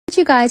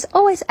you guys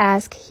always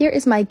ask, here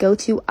is my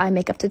go-to eye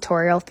makeup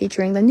tutorial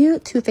featuring the new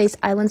Too Faced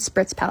Island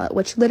Spritz palette,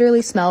 which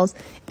literally smells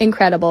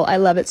incredible. I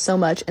love it so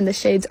much, and the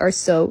shades are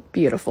so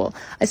beautiful.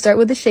 I start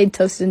with the shade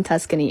Toasted in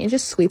Tuscany and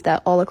just sweep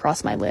that all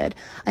across my lid.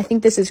 I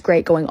think this is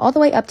great going all the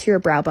way up to your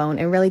brow bone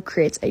and really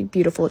creates a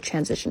beautiful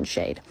transition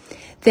shade.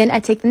 Then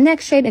I take the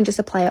next shade and just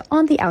apply it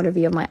on the outer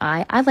V of my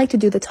eye. I like to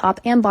do the top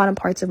and bottom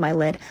parts of my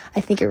lid.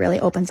 I think it really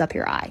opens up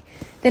your eye.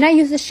 Then I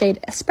use the shade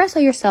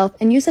Espresso Yourself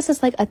and use this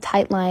as like a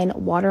tight line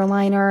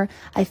waterliner.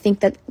 I think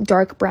that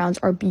dark browns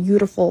are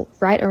beautiful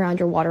right around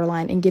your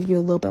waterline and give you a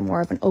little bit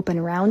more of an open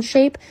round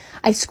shape.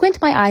 I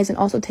squint my eyes and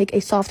also take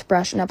a soft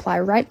brush and apply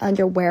right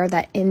under where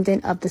that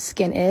indent of the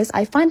skin is.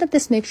 I find that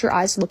this makes your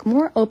eyes look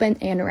more open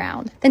and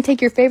round. Then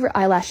take your favorite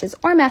eyelashes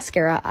or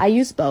mascara. I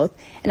use both,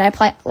 and I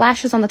apply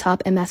lashes on the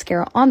top and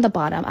mascara on the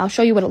bottom. I'll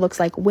show you what it looks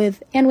like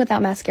with and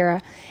without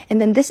mascara.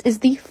 And then this is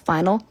the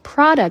final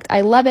product.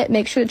 I love it.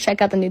 Make sure to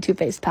check out the new Too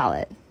Faced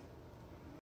palette.